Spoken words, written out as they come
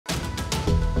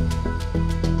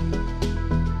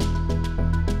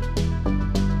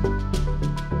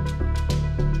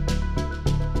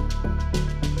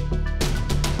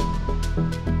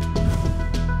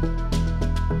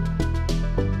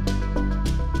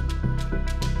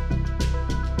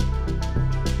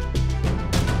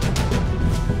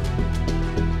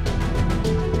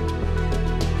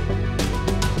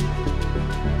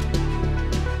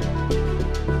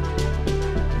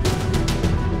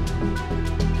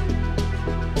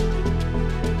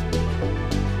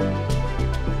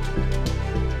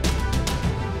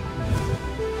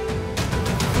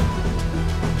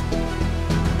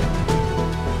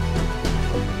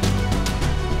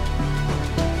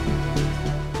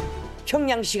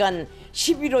평양시간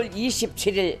 11월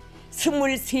 27일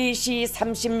 23시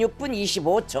 36분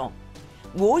 25초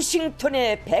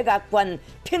워싱턴의 백악관,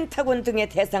 펜타곤 등의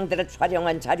대상들을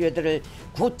촬영한 자료들을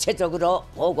구체적으로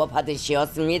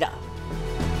보고받으시었습니다.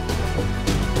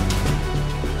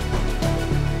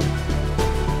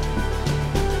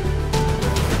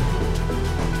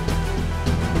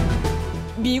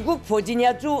 미국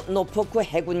버지니아주 노포크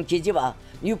해군 기지와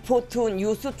뉴포트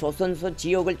뉴스 조선소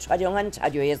지역을 촬영한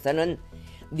자료에서는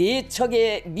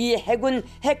 4척의 미 해군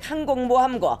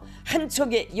핵항공모함과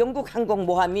 1척의 영국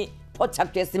항공모함이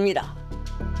포착됐습니다.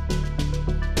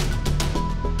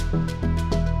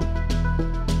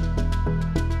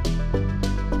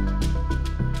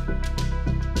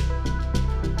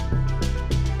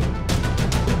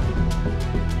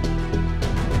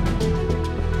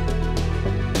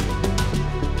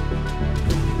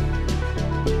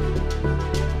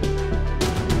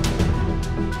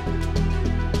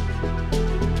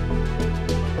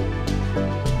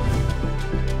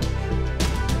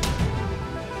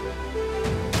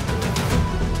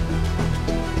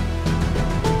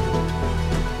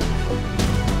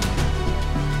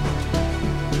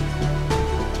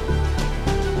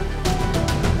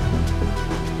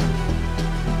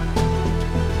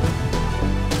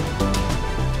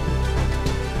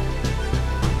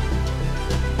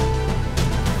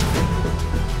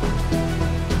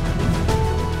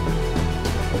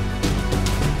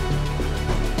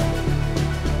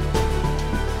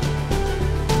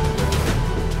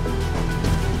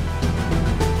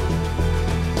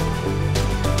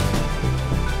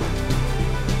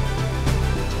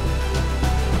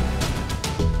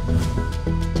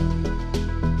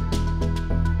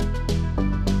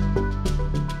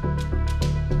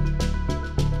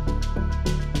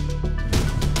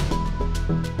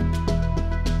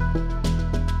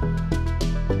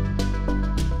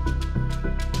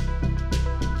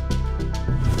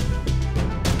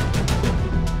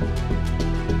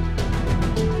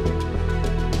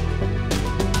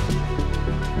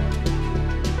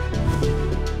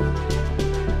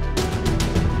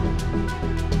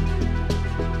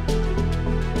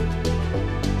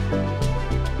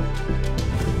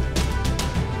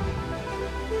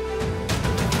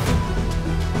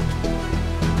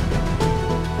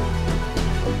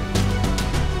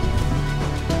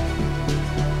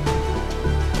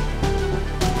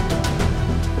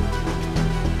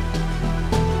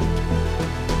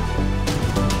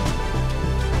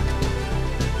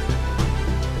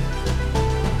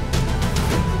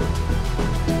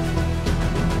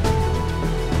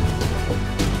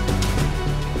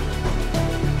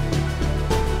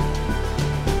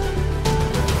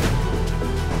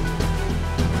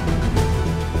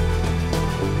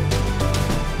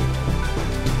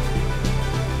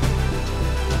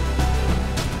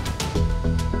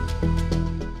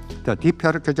 The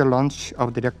deep-perigee launch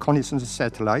of the reconnaissance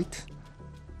satellite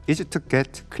is to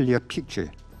get clear picture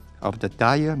of the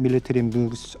dire military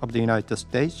moves of the United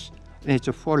States and its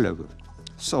followers,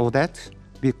 so that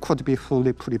we could be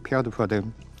fully prepared for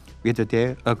them, with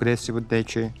their aggressive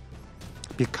nature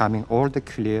becoming all the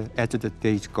clearer as the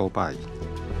days go by.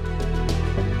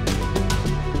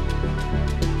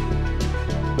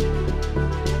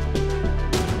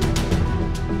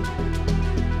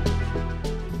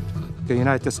 The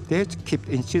United States kept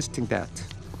insisting that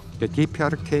the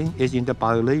DPRK is in the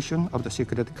violation of the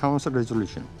Security Council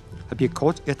resolution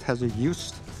because it has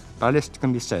used ballistic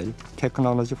missile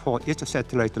technology for its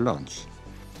satellite launch.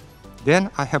 Then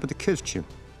I have the question,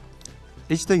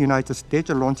 is the United States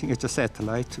launching its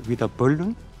satellite with a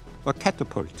balloon or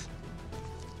catapult?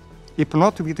 If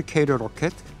not with the carrier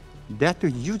rocket, that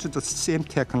uses the same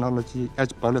technology as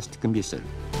ballistic missile.